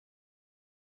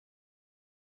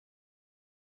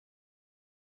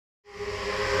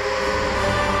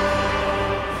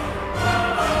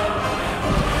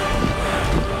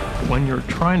When you're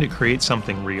trying to create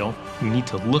something real, you need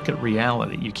to look at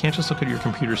reality. You can't just look at your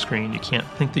computer screen. You can't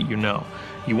think that you know.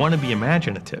 You want to be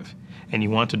imaginative, and you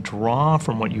want to draw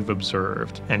from what you've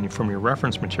observed and from your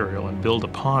reference material and build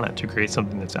upon it to create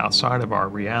something that's outside of our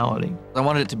reality. I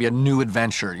wanted it to be a new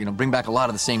adventure, you know, bring back a lot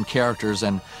of the same characters,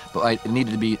 but it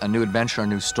needed to be a new adventure, a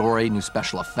new story, new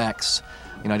special effects.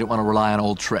 You know, I didn't want to rely on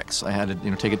old tricks. I had to,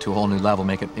 you know, take it to a whole new level,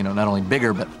 make it, you know, not only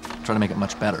bigger, but try to make it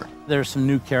much better. There's some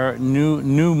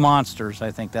new monsters.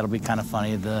 I think that'll be kind of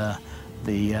funny. The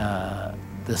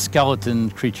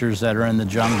skeleton creatures that are in the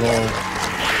jungle,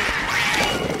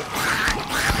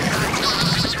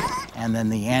 and then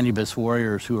the Anubis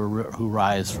warriors who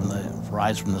rise from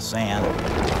the sand.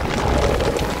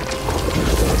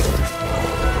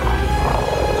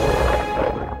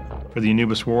 For the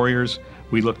Anubis warriors,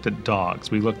 we looked at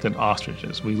dogs, we looked at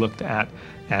ostriches, we looked at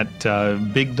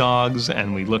big dogs,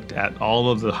 and we looked at all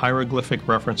of the hieroglyphic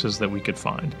references that we could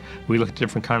find. We looked at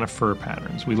different kind of fur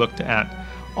patterns. We looked at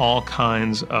all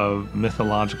kinds of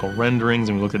mythological renderings,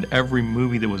 and we looked at every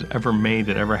movie that was ever made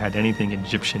that ever had anything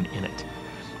Egyptian in it.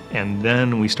 And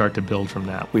then we start to build from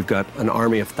that. We've got an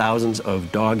army of thousands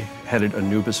of dog-headed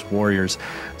Anubis warriors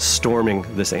storming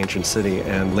this ancient city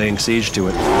and laying siege to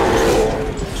it.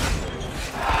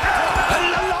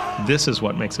 This is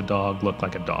what makes a dog look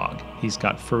like a dog. He's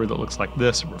got fur that looks like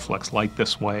this, it reflects light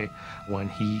this way. When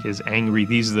he is angry,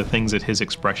 these are the things that his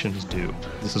expressions do.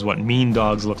 This is what mean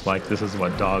dogs look like, this is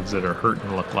what dogs that are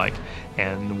hurting look like.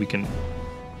 And we can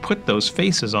put those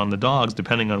faces on the dogs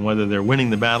depending on whether they're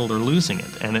winning the battle or losing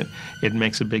it. And it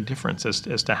makes a big difference as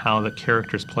to how the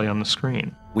characters play on the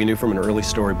screen. We knew from an early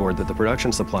storyboard that the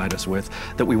production supplied us with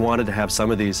that we wanted to have some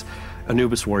of these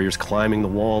Anubis warriors climbing the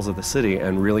walls of the city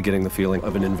and really getting the feeling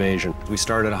of an invasion. We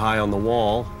started high on the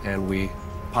wall and we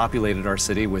populated our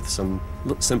city with some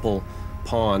simple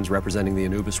pawns representing the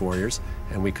Anubis warriors,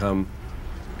 and we come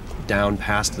down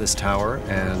past this tower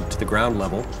and to the ground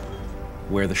level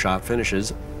where the shot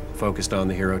finishes, focused on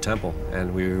the hero temple,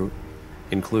 and we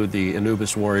include the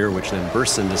Anubis warrior, which then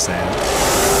bursts into sand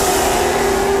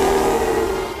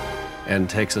and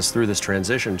takes us through this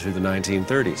transition to the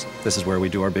 1930s. This is where we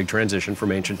do our big transition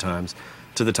from ancient times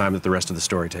to the time that the rest of the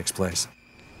story takes place.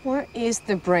 Where is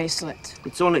the bracelet?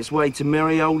 It's on its way to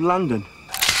merry old London.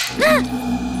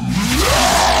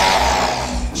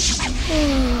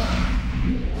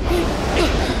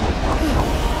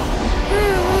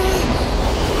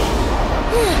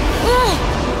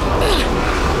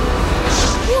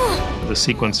 The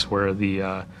sequence where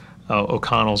the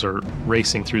O'Connells are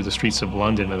racing through the streets of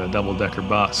London in a double-decker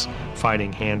bus,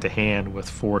 fighting hand-to-hand with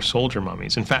 4 soldier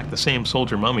mummies. In fact, the same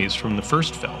soldier mummies from the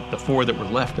first film. The 4 that were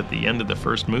left at the end of the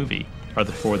first movie are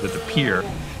the 4 that appear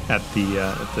at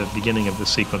the beginning of the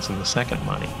sequence in the second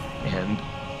mummy. And,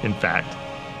 in fact,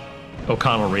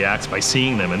 O'Connell reacts by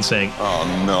seeing them and saying, "Oh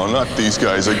no, not these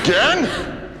guys again!"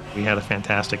 We had a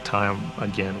fantastic time,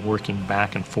 again, working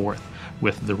back and forth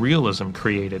with the realism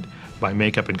created by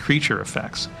makeup and creature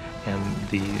effects and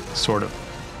the sort of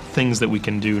things that we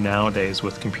can do nowadays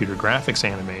with computer graphics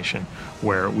animation,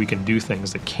 where we can do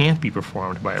things that can't be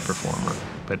performed by a performer,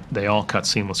 but they all cut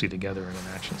seamlessly together in an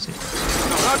action sequence.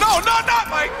 No, not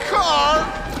my car!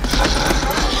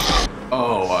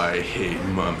 Oh, I hate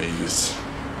mummies.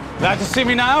 Glad to see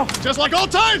me now? Just like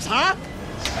old times, huh?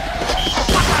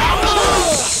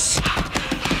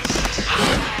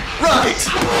 Right!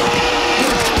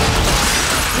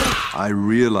 I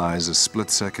realize a split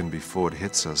second before it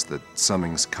hits us that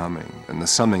something's coming. And the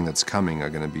something that's coming are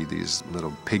going to be these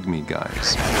little pygmy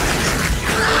guys.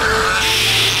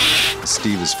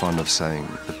 Steve is fond of saying,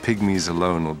 the pygmies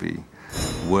alone will be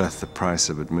worth the price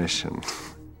of admission.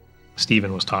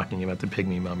 Stephen was talking about the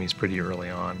pygmy mummies pretty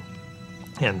early on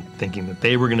and thinking that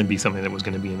they were going to be something that was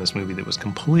going to be in this movie that was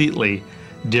completely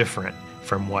different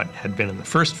from what had been in the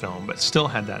first film, but still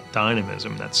had that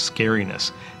dynamism, that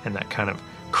scariness, and that kind of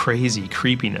crazy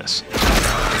creepiness.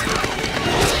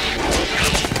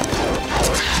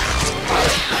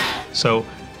 So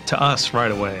to us,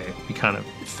 right away, we kind of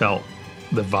felt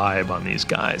the vibe on these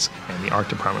guys, and the art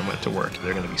department went to work.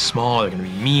 They're going to be small, they're going to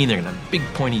be mean, they're going to have big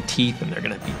pointy teeth, and they're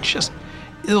going to be just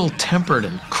ill-tempered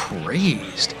and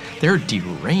crazed. They're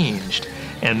deranged.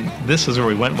 And this is where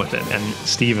we went with it. And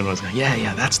Stephen was like,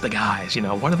 yeah, that's the guys. You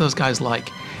know, what are those guys like?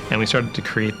 And we started to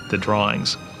create the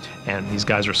drawings. And these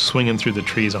guys are swinging through the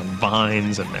trees on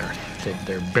vines, and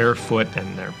they're barefoot,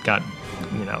 and they've got,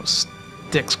 you know,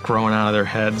 sticks growing out of their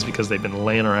heads because they've been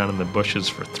laying around in the bushes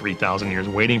for 3,000 years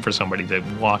waiting for somebody to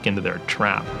walk into their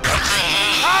trap.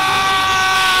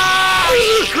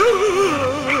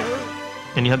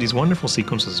 And you have these wonderful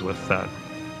sequences with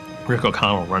Rick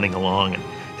O'Connell running along, and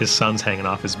his son's hanging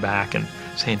off his back and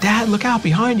saying, "Dad, look out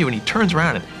behind you." And he turns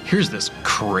around and here's this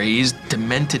crazed,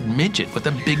 demented midget with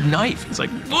a big knife. He's like,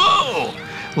 whoa!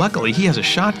 Luckily, he has a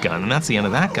shotgun, and that's the end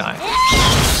of that guy.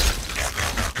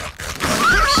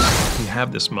 You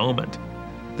have this moment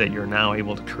that you're now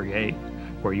able to create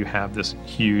where you have this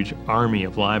huge army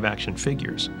of live action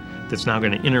figures that's now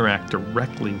going to interact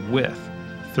directly with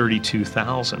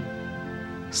 32,000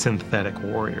 synthetic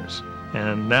warriors.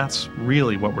 And that's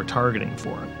really what we're targeting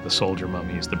for. The soldier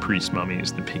mummies, the priest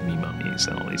mummies, the pygmy mummies,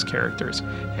 and all these characters.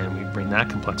 And we bring that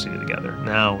complexity together.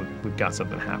 Now we've got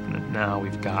something happening. Now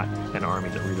we've got an army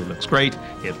that really looks great.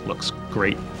 It looks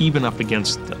great even up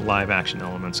against the live action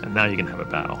elements. And now you can have a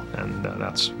battle. And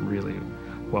that's really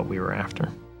what we were after.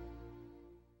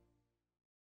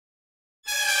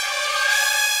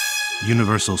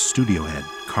 Universal studio head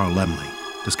Carl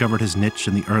Laemmle discovered his niche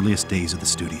in the earliest days of the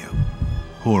studio.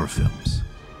 Horror films,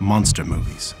 monster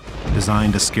movies,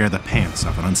 designed to scare the pants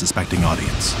off an unsuspecting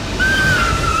audience.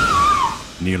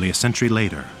 Nearly a century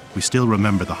later, we still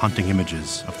remember the haunting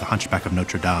images of The Hunchback of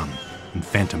Notre Dame and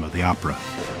Phantom of the Opera.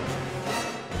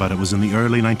 But it was in the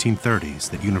early 1930s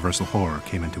that Universal horror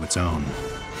came into its own.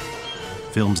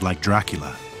 Films like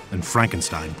Dracula and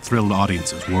Frankenstein thrilled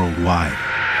audiences worldwide.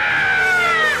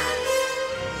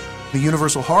 The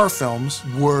Universal horror films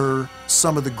were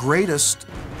some of the greatest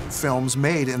films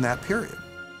made in that period.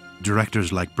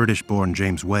 Directors like British-born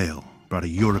James Whale brought a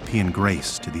European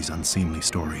grace to these unseemly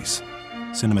stories.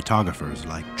 Cinematographers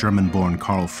like German-born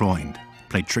Karl Freund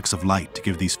played tricks of light to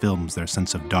give these films their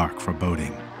sense of dark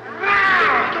foreboding.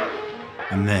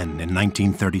 And then, in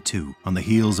 1932, on the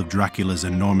heels of Dracula's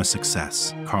enormous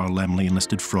success, Carl Laemmle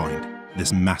enlisted Freund,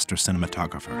 this master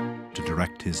cinematographer, to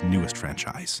direct his newest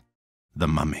franchise, The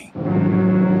Mummy.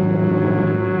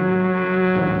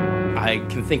 I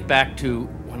can think back to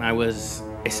when I was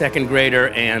a second grader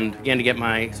and began to get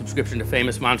my subscription to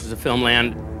Famous Monsters of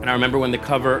Filmland. And I remember when the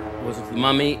cover was of The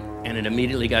Mummy, and it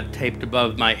immediately got taped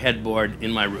above my headboard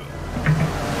in my room.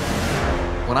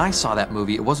 When I saw that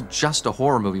movie, it wasn't just a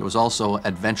horror movie, it was also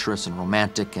adventurous and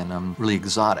romantic and really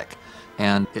exotic.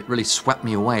 And it really swept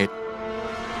me away.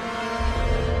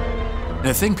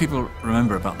 The thing people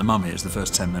remember about The Mummy is the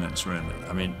first 10 minutes, really.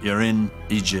 I mean, you're in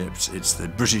Egypt, it's the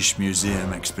British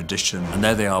Museum expedition, and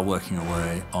there they are working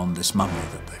away on this mummy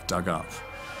that they've dug up.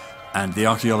 And the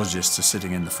archaeologists are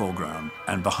sitting in the foreground,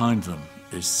 and behind them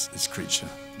is this creature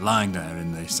lying there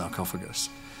in the sarcophagus.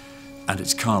 And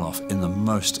it's Karloff in the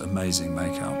most amazing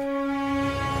makeup.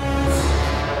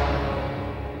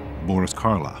 Boris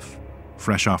Karloff,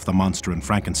 fresh off The Monster and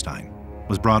Frankenstein,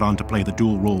 was brought on to play the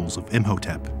dual roles of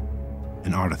Imhotep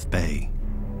and Ardith Bey.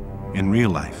 In real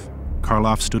life,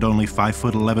 Karloff stood only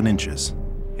 5'11",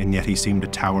 and yet he seemed to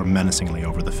tower menacingly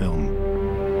over the film.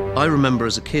 I remember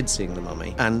as a kid seeing The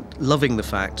Mummy and loving the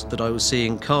fact that I was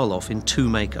seeing Karloff in 2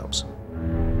 makeups.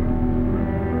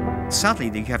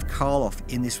 Suddenly you have Karloff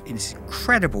in this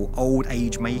incredible old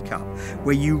age makeup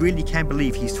where you really can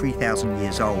believe he's 3,000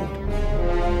 years old.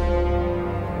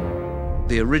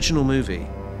 The original movie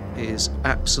is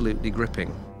absolutely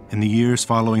gripping. In the years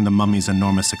following The Mummy's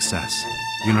enormous success,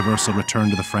 Universal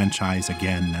returned to the franchise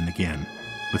again and again,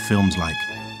 with films like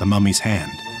The Mummy's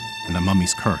Hand and The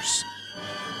Mummy's Curse.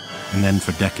 And then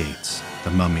for decades, The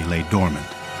Mummy lay dormant,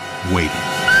 waiting.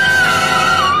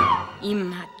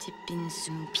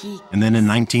 And then in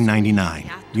 1999,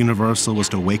 Universal was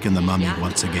to awaken The Mummy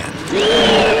once again.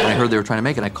 When I heard they were trying to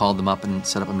make it, I called them up and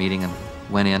set up a meeting and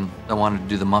went in. I wanted to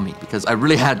do The Mummy because I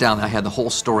really had it down. I had the whole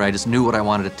story. I just knew what I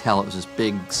wanted to tell. It was this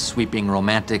big, sweeping,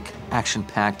 romantic,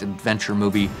 action-packed adventure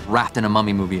movie, wrapped in a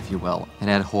mummy movie, if you will. It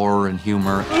had horror and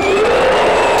humor.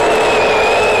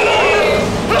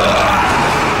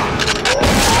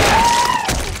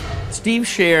 Steve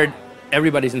shared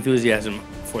everybody's enthusiasm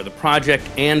for the project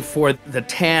and for the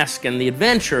task and the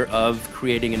adventure of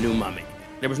creating a new mummy.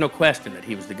 There was no question that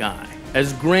he was the guy.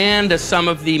 As grand as some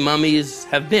of the mummies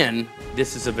have been,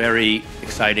 this is a very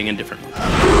exciting and different movie.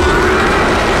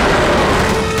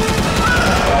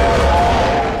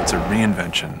 It's a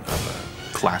reinvention of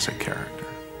a classic character,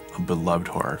 a beloved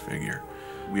horror figure.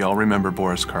 We all remember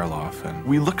Boris Karloff, and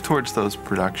we look towards those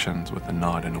productions with a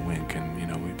nod and a wink, and you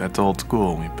know, that's old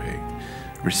school. We pay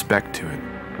respect to it.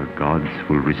 The gods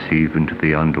will receive into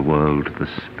the underworld the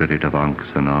spirit of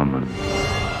Ankhsenamun.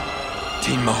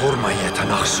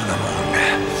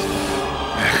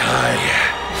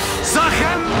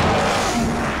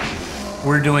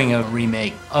 We're doing a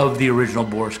remake of the original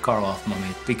Boris Karloff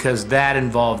mummy because that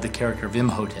involved the character of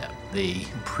Imhotep, the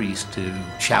priest who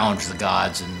challenged the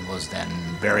gods and was then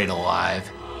buried alive.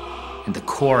 In the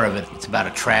core of it, it's about a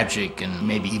tragic and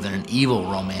maybe even an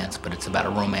evil romance, but it's about a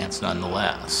romance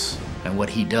nonetheless. And what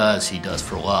he does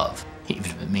for love, even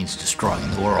if it means destroying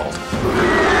the world.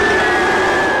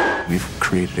 We've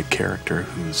created a character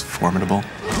who's formidable,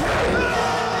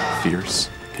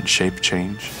 fierce, can shape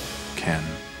change, can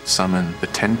summon the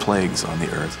 10 plagues on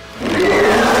the earth.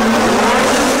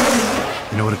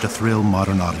 In order to thrill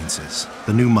modern audiences,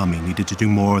 the new Mummy needed to do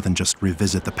more than just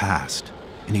revisit the past.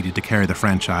 It needed to carry the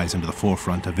franchise into the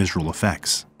forefront of visual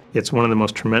effects. It's one of the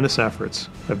most tremendous efforts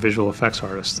of visual effects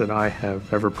artists that I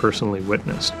have ever personally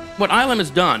witnessed. What Ilem has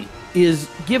done is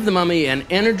give the Mummy an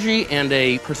energy and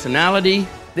a personality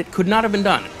that could not have been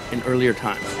done in earlier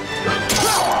times.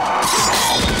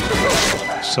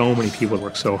 So many people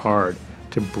work so hard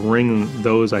to bring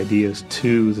those ideas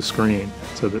to the screen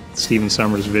so that Stephen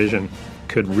Sommers' vision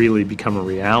could really become a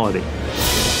reality.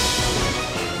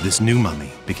 This new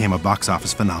Mummy became a box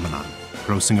office phenomenon,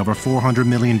 grossing over $400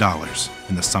 million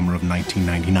in the summer of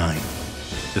 1999.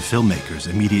 The filmmakers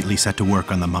immediately set to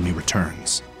work on The Mummy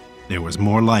Returns. There was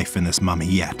more life in this mummy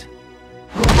yet.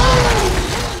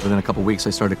 Within a couple weeks,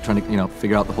 I started trying to,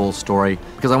 figure out the whole story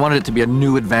because I wanted it to be a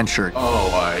new adventure.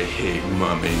 Oh, I hate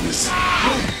mummies.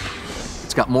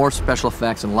 It's got more special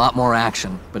effects and a lot more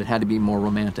action, but it had to be more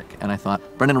romantic. And I thought,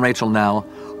 Brendan and Rachel now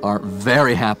are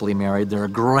very happily married. They're a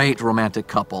great romantic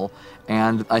couple.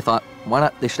 And I thought, why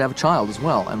not? They should have a child as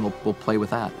well, and we'll play with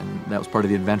that. And that was part of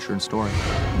the adventure and story.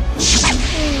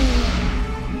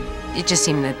 It just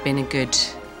seemed there'd been a good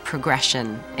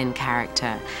progression in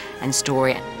character and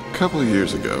story. A couple of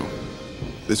years ago,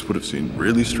 this would have seemed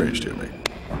really strange to me.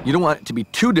 You don't want it to be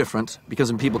too different because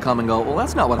then people come and go, well,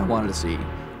 that's not what I wanted to see.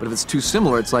 But if it's too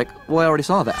similar, it's like, well, I already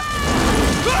saw that.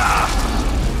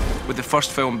 With the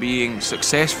first film being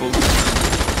successful,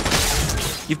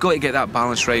 you've got to get that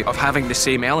balance right of having the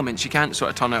same elements. You can't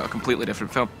sort of turn out a completely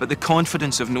different film. But the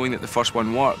confidence of knowing that the first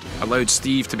one worked allowed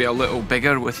Steve to be a little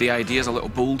bigger with the ideas, a little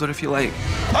bolder, if you like.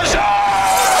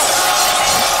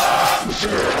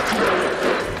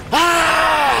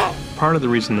 Part of the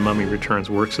reason The Mummy Returns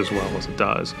works as well as it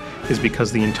does is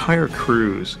because the entire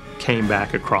cruise came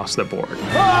back across the board.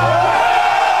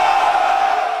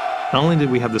 Not only did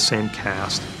we have the same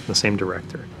cast, the same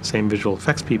director, the same visual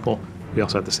effects people, we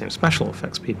also had the same special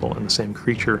effects people and the same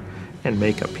creature and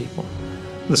makeup people.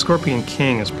 The Scorpion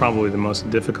King is probably the most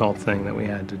difficult thing that we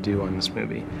had to do on this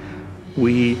movie.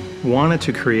 We wanted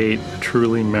to create a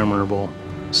truly memorable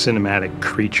cinematic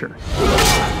creature.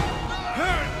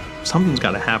 Something's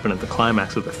got to happen at the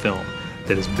climax of the film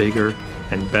that is bigger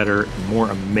and better and more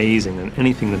amazing than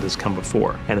anything that has come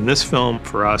before. And in this film,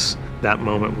 for us, that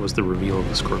moment was the reveal of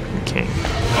the Scorpion King.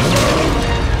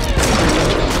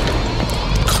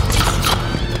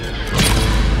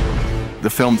 The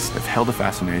films have held a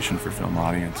fascination for film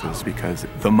audiences because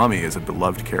the mummy is a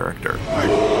beloved character.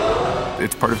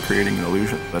 It's part of creating an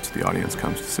illusion. That's what the audience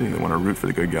comes to see. They want to root for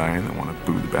the good guy and they want to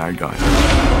boo the bad guy.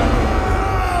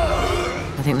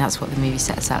 I think that's what the movie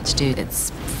sets out to do.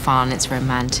 It's fun, it's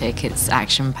romantic, it's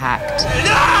action-packed.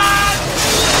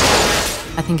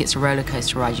 I think it's a roller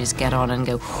coaster ride. You just get on and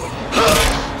go,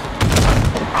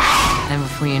 and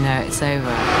before you know it, it's over.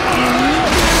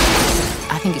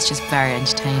 I think it's just very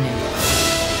entertaining.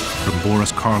 From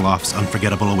Boris Karloff's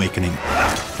unforgettable awakening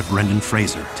to Brendan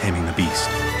Fraser taming the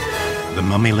beast, The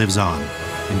Mummy lives on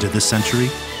into this century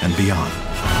and beyond.